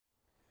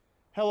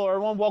Hello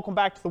everyone, welcome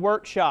back to the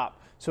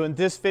workshop. So in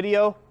this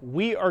video,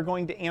 we are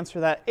going to answer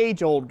that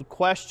age-old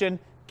question,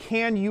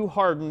 can you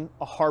harden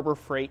a Harbor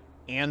Freight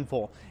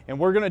anvil? And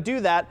we're going to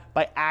do that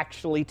by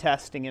actually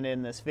testing it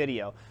in this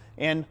video.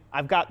 And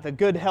I've got the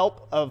good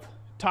help of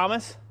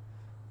Thomas,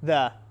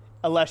 the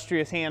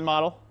illustrious hand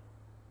model.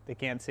 They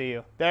can't see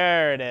you.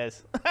 There it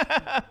is.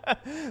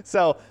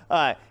 So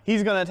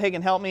he's going to take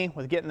and help me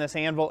with getting this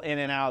anvil in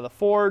and out of the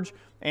forge,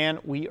 and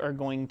we are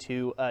going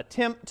to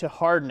attempt to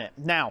harden it.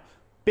 Now,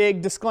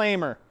 big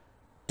disclaimer,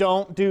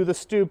 don't do the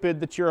stupid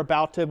that you're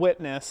about to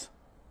witness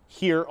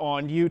here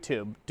on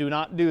YouTube. Do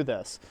not do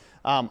this.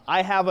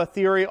 I have a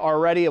theory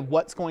already of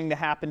what's going to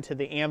happen to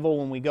the anvil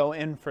when we go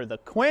in for the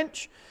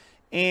quench,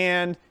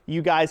 and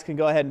you guys can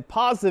go ahead and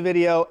pause the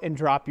video and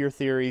drop your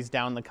theories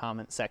down in the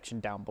comment section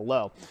down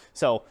below.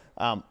 So,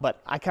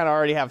 but I kind of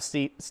already have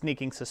a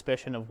sneaking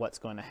suspicion of what's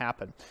going to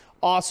happen.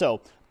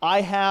 Also,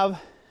 I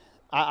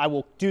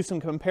will do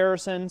some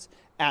comparisons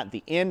at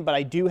the end, but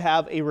I do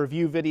have a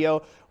review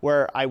video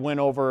where I went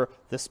over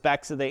the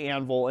specs of the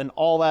anvil and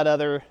all that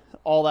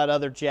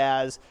other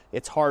jazz,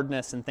 its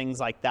hardness and things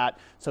like that.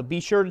 So be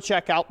sure to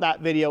check out that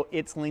video.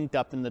 It's linked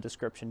up in the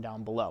description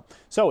down below.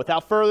 So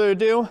without further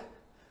ado,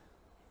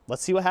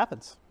 let's see what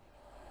happens.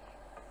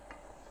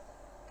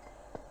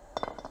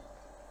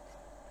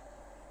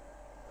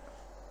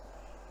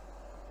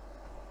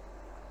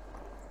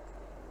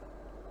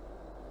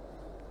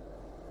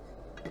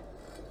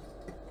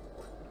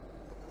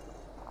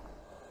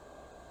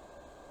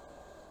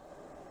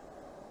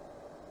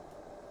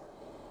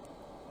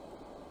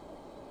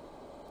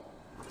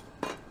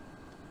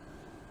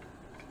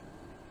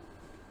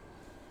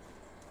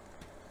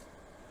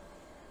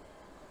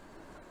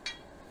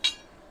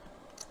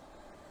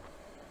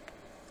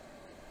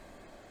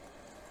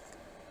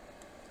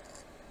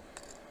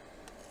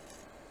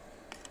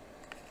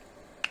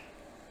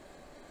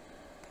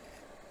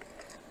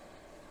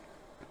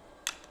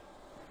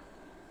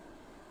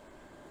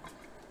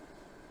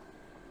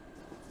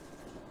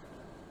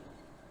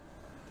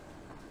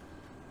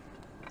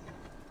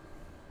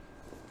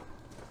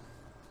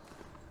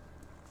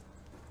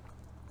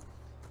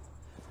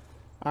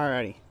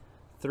 Alrighty,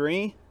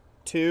 3,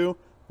 2,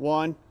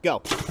 1,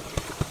 go.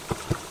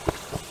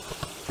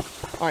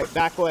 All right,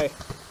 back away.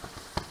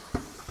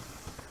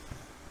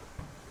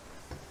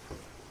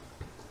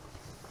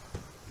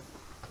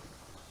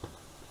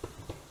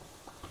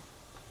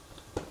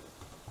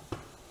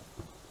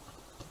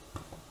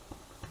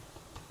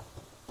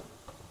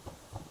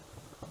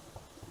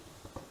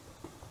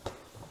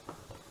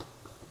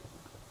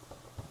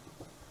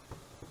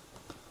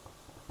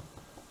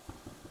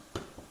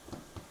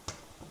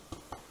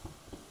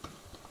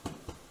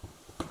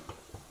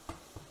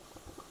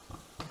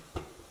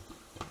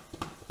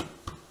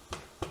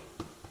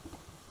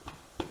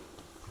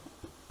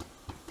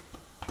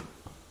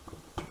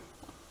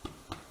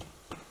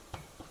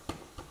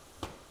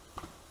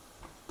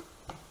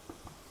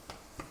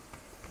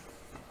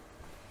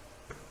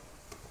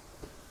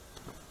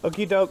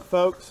 Okie doke,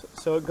 folks,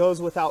 so it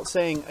goes without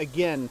saying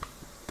again,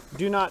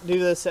 do not do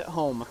this at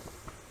home.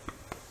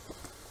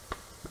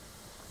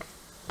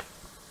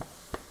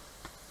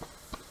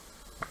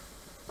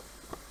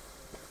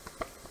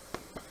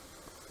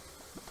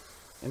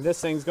 And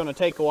this thing's going to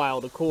take a while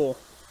to cool.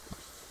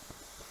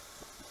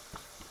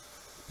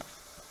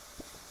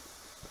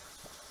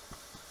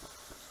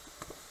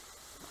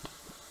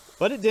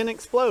 But it didn't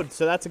explode,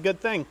 so that's a good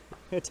thing.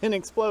 It didn't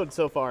explode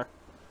so far.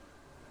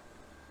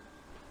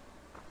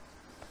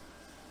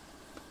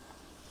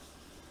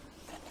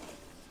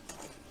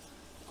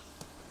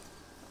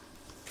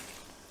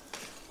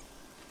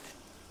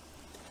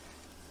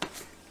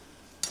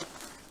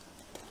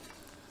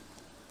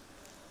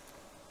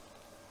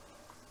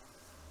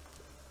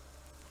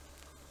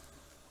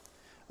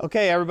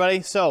 Okay,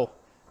 everybody, so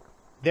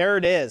there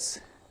it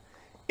is.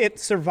 It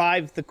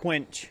survived the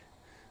quench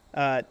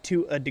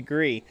to a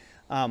degree.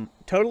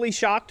 Totally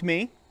shocked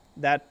me.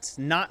 That's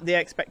not the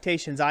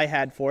expectations I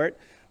had for it.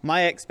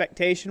 My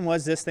expectation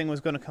was this thing was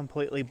going to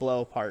completely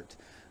blow apart.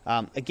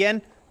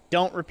 Again,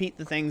 don't repeat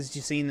the things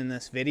you've seen in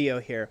this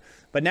video here.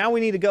 But now we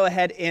need to go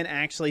ahead and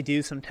actually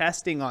do some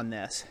testing on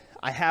this.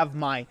 I have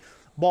my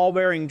ball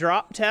bearing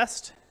drop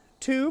test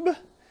tube.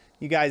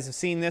 You guys have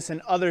seen this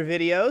in other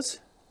videos.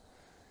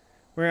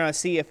 We're going to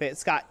see if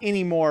it's got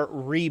any more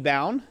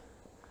rebound.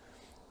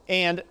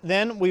 And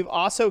then we've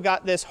also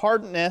got this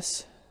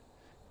hardness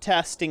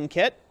testing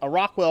kit, a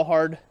Rockwell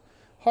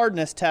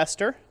hardness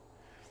tester.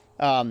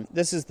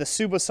 This is the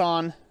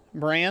Subasan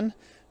brand.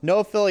 No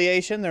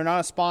affiliation. They're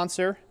not a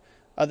sponsor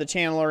of the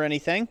channel or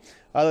anything,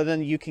 other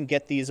than you can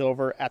get these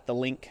over at the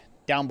link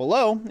down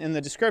below in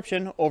the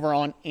description over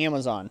on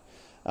Amazon.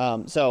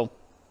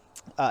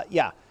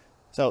 Yeah.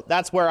 So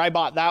that's where I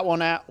bought that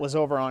one at, was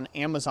over on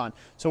Amazon.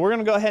 So we're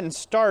going to go ahead and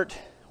start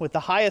with the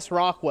highest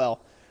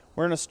Rockwell.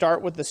 We're going to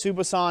start with the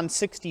Subasan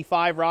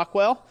 65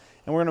 Rockwell,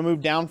 and we're going to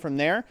move down from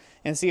there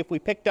and see if we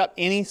picked up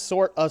any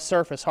sort of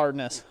surface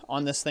hardness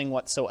on this thing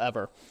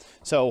whatsoever.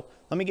 So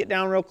let me get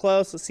down real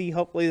close. Let's see.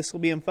 Hopefully this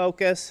will be in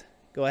focus.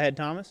 Go ahead,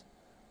 Thomas.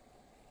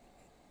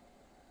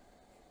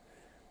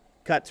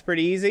 Cuts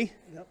pretty easy?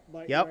 Yep,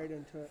 bite Yep. right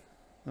into it.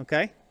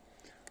 Okay.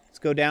 Let's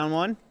go down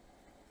one.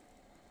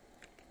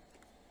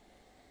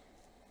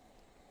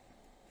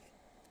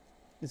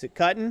 Is it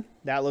cutting?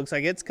 That looks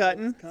like it's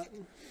cutting. It's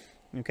cutting.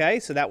 Okay,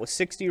 so that was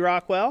 60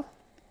 Rockwell.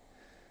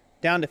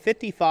 Down to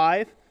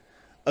 55.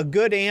 A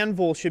good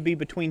anvil should be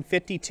between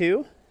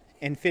 52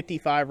 and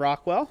 55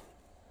 Rockwell.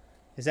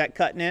 Is that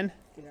cutting in?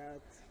 Yeah,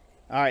 it's...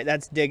 All right,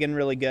 that's digging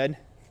really good.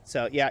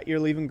 So yeah, you're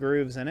leaving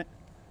grooves in it.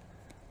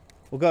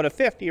 We'll go to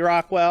 50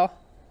 Rockwell.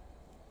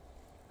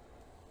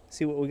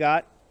 See what we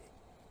got.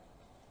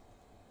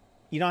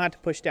 You don't have to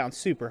push down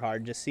super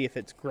hard. Just see if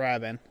it's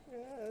grabbing.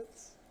 Yeah,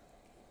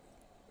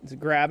 Is it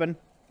grabbing?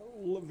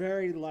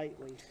 very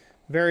lightly.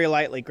 Very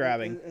lightly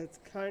grabbing. It's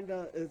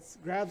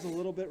grabs a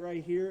little bit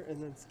right here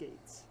and then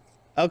skates.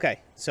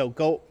 Okay, so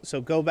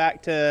go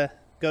back to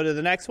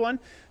the next one.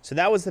 So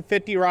that was the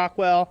 50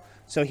 Rockwell.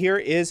 So here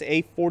is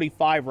a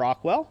 45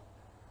 Rockwell.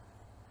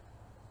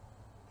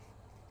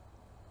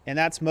 And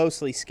that's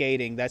mostly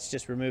skating. That's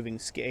just removing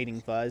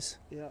skating fuzz.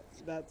 Yep,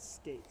 that's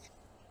skate.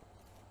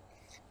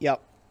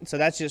 Yep. So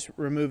that's just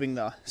removing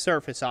the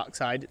surface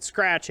oxide. It's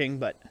scratching,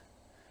 but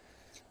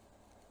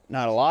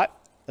not a lot.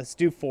 Let's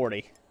do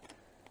 40.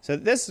 So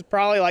this is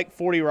probably like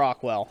 40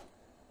 Rockwell.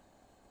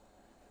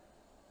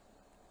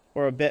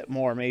 Or a bit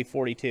more, maybe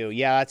 42.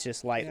 Yeah, that's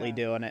just lightly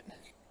doing it.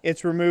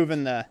 It's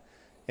removing the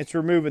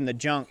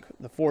junk,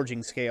 the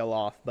forging scale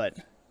off, but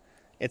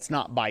it's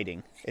not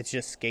biting. It's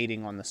just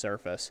skating on the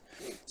surface.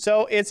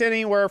 So it's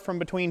anywhere from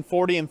between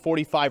 40 and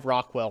 45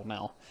 Rockwell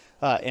now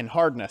in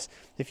hardness.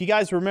 If you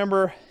guys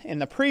remember in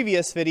the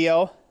previous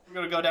video, we're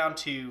going to go down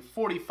to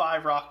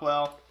 45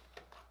 Rockwell.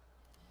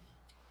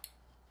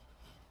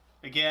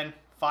 Again,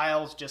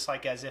 files just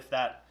like as if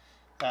that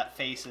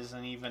face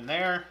isn't even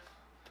there.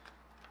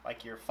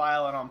 Like you're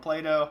filing on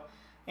Play-Doh.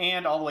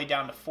 And all the way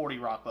down to 40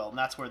 Rockwell. And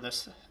that's where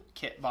this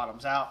kit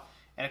bottoms out.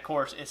 And of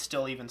course, it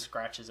still even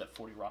scratches at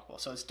 40 Rockwell.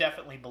 So it's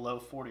definitely below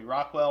 40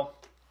 Rockwell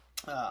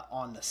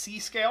on the C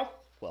scale.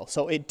 Well,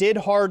 so it did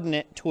harden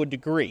it to a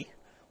degree,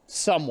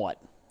 somewhat.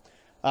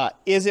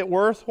 Is it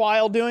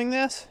worthwhile doing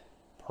this?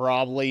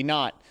 Probably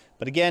not.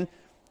 But again,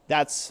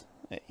 that's,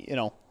 you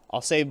know,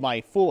 I'll save my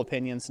full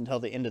opinions until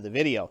the end of the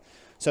video.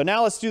 So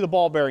now let's do the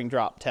ball bearing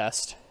drop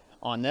test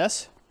on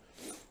this.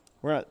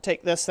 We're going to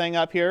take this thing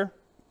up here.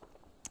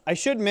 I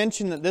should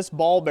mention that this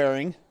ball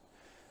bearing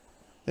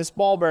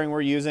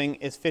we're using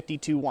is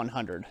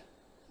 52-100.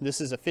 This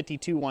is a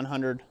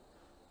 52-100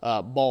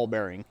 ball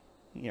bearing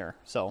here.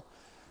 So,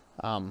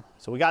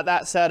 so we got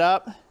that set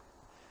up.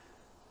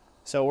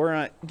 So we're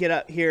gonna get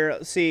up here.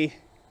 Let's see.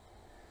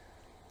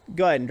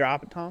 Go ahead and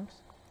drop it, Thomas.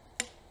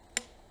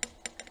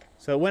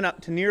 So it went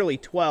up to nearly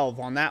 12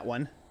 on that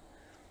one.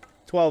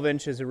 12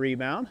 inches of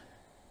rebound.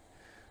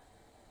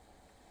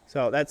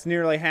 So that's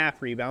nearly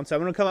half rebound. So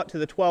I'm going to come up to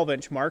the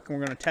 12-inch mark, and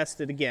we're going to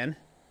test it again.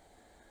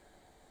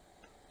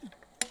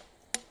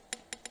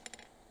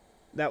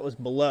 That was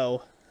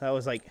below. That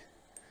was like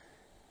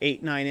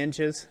 8-9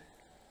 inches.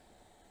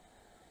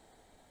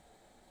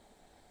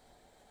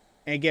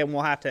 And again,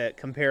 we'll have to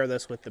compare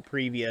this with the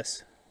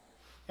previous.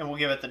 And we'll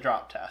give it the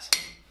drop test.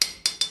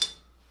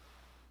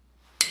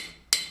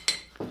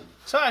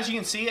 So as you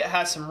can see, it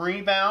has some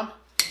rebound.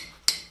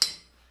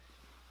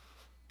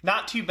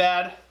 Not too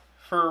bad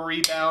for a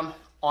rebound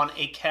on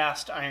a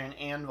cast iron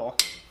anvil.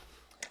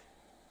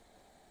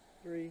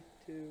 3,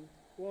 2,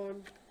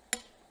 1.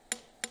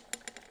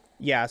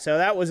 Yeah, so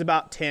that was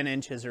about 10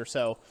 inches or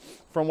so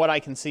from what I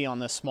can see on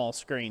this small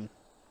screen.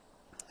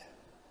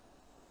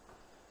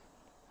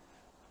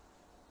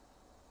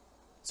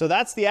 So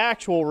that's the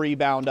actual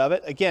rebound of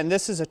it. Again,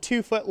 this is a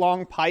 2-foot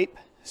long pipe,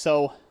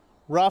 so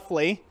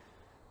roughly,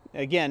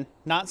 again,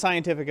 not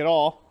scientific at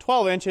all,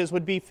 12 inches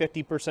would be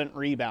 50%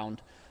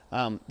 rebound.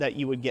 That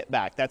you would get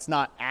back. That's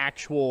not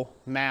actual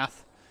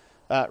math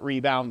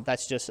rebound.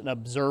 That's just an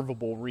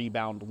observable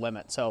rebound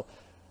limit. So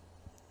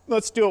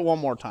let's do it one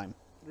more time.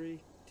 3,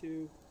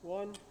 2,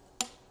 1.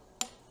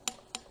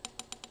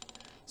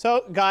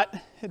 So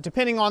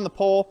depending on the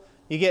pole,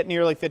 you get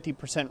nearly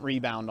 50%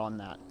 rebound on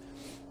that.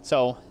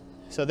 So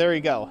there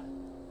you go.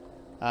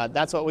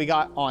 That's what we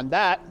got on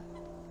that.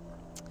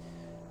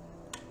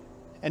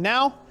 And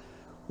now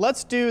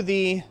let's do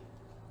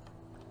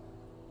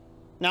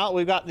now that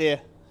we've got the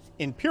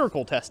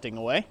empirical testing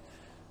away,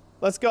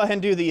 let's go ahead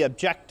and do the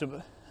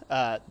objectionable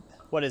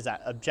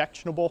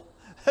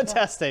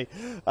testing.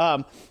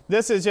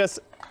 This is just,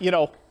 you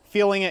know,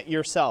 feeling it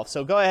yourself.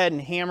 So go ahead and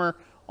hammer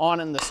on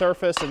in the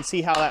surface and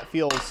see how that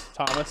feels,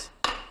 Thomas.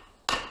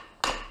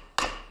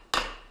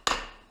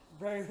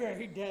 Very,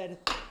 very dead.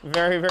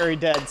 Very, very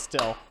dead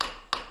still.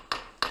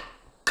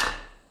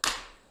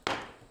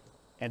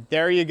 And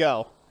there you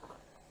go.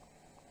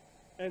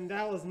 And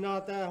that was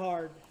not that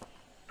hard.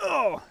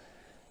 Oh.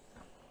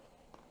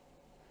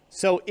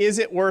 So is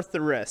it worth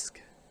the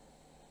risk?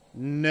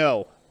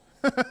 No.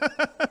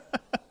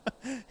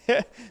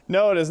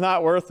 No, it is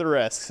not worth the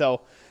risk.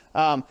 So,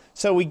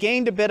 so we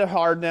gained a bit of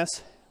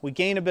hardness. We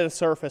gained a bit of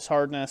surface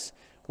hardness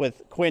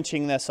with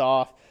quenching this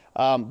off,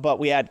 but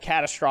we had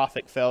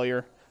catastrophic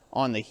failure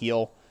on the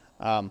heel.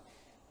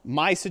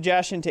 My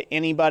suggestion to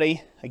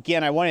anybody,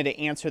 again, I wanted to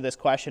answer this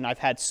question. I've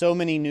had so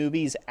many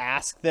newbies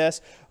ask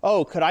this,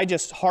 oh, could I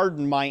just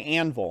harden my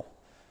anvil?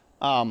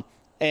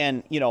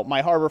 And, you know,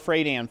 my Harbor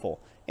Freight anvil?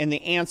 And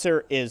the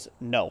answer is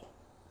no.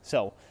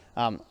 So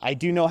I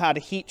do know how to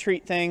heat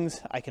treat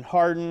things. I can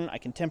harden, I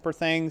can temper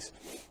things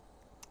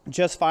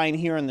just fine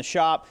here in the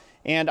shop.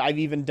 And I've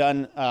even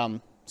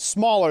done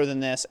smaller than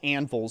this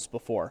anvils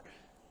before.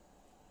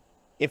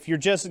 If you're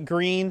just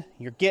green,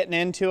 you're getting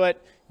into it,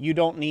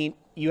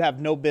 you have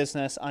no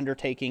business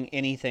undertaking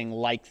anything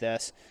like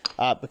this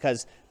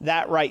because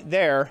that right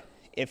there,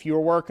 if you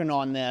were working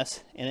on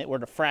this and it were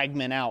to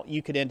fragment out,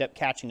 you could end up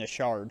catching a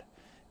shard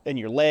in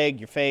your leg,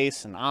 your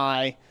face, an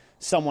eye,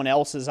 someone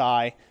else's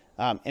eye,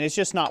 and it's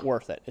just not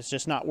worth it. It's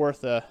just not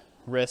worth the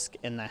risk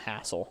and the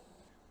hassle.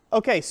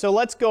 Okay, so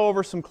let's go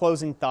over some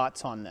closing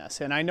thoughts on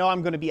this. And I know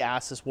I'm going to be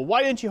asked this, well,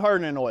 why didn't you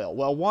harden in oil?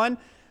 Well, one,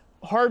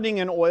 hardening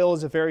in oil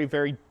is a very,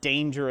 very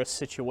dangerous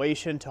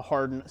situation to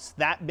harden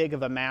that big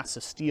of a mass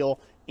of steel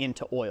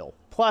into oil.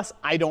 Plus,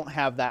 I don't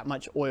have that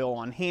much oil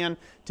on hand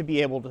to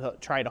be able to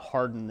try to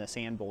harden this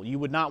anvil. You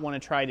would not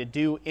want to try to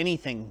do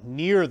anything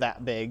near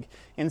that big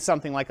in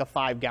something like a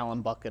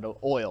 5-gallon bucket of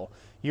oil.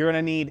 You're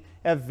going to need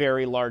a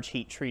very large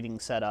heat treating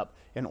setup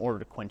in order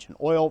to quench an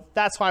oil.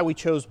 That's why we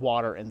chose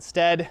water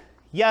instead.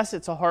 Yes,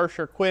 it's a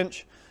harsher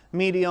quench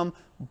medium,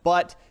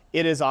 but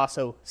it is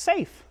also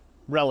safe,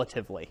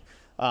 relatively.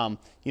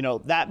 You know,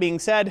 that being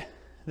said,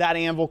 that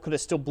anvil could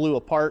have still blew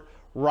apart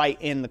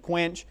right in the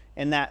quench,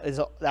 and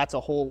that's a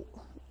whole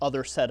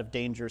other set of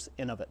dangers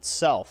in of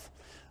itself.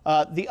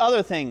 The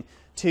other thing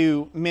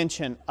to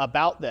mention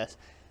about this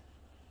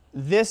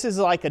is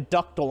like a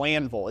ductile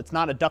anvil. It's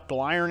not a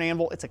ductile iron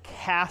anvil, it's a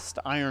cast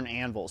iron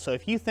anvil. So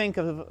if you think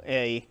of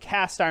a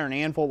cast iron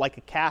anvil like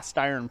a cast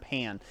iron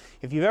pan,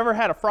 if you've ever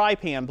had a fry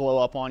pan blow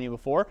up on you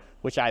before,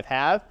 which I've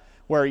had,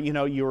 where, you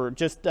know, you were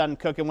just done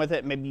cooking with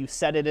it, maybe you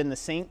set it in the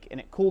sink and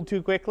it cooled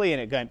too quickly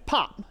and it going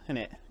pop and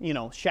it, you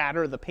know,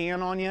 shatter the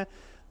pan on you.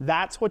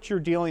 That's what you're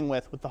dealing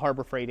with the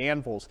Harbor Freight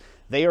anvils.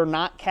 They are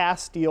not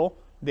cast steel.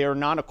 They are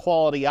not a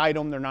quality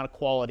item. They're not a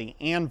quality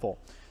anvil.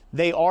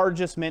 They are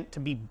just meant to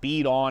be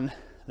beat on.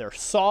 They're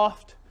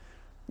soft.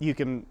 You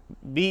can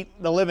beat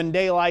the living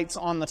daylights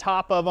on the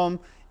top of them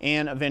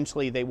and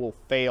eventually they will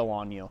fail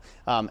on you.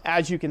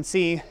 As you can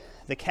see,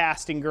 the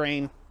casting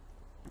grain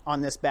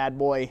on this bad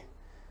boy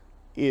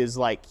is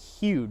like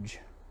huge.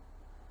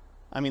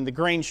 I mean, the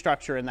grain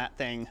structure in that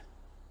thing,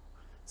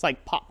 it's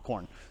like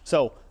popcorn.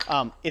 So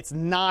it's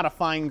not a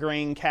fine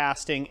grain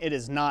casting. It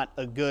is not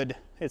a good,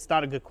 it's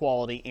not a good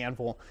quality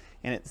anvil,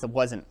 and it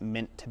wasn't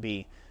meant to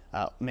be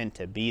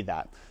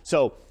that.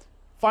 So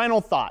final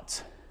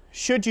thoughts.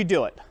 Should you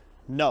do it?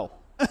 No.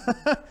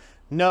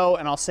 No,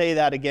 and I'll say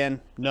that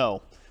again,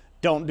 no.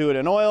 Don't do it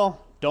in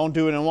oil, don't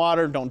do it in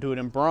water, don't do it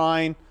in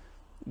brine.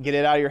 Get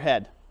it out of your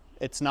head.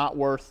 It's not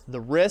worth the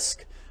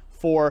risk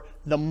for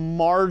the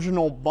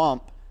marginal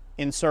bump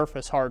in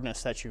surface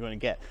hardness that you're going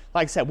to get.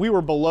 Like I said, we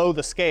were below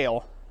the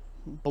scale,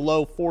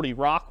 below 40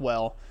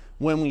 Rockwell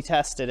when we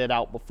tested it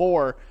out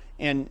before,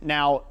 and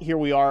now here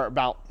we are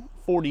about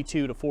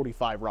 42 to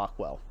 45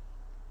 Rockwell.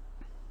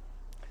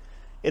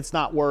 It's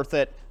not worth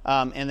it.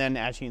 And then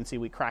as you can see,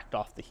 we cracked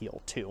off the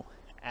heel too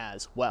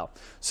as well.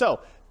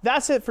 So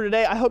that's it for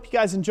today. I hope you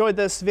guys enjoyed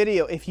this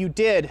video. If you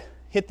did,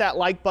 hit that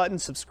like button,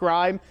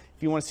 subscribe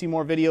if you want to see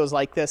more videos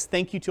like this.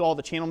 Thank you to all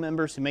the channel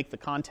members who make the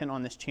content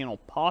on this channel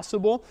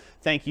possible.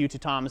 Thank you to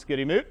Thomas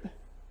Goodymoot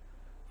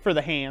for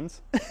the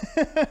hands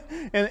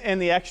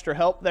and the extra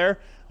help there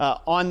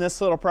on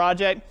this little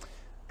project.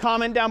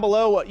 Comment down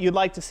below what you'd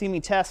like to see me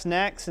test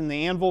next and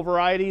the anvil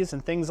varieties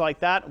and things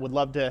like that. Would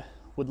love to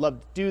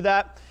do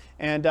that.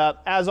 And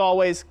as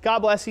always, God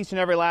bless each and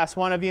every last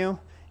one of you,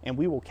 and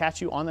we will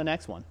catch you on the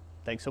next one.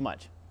 Thanks so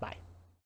much.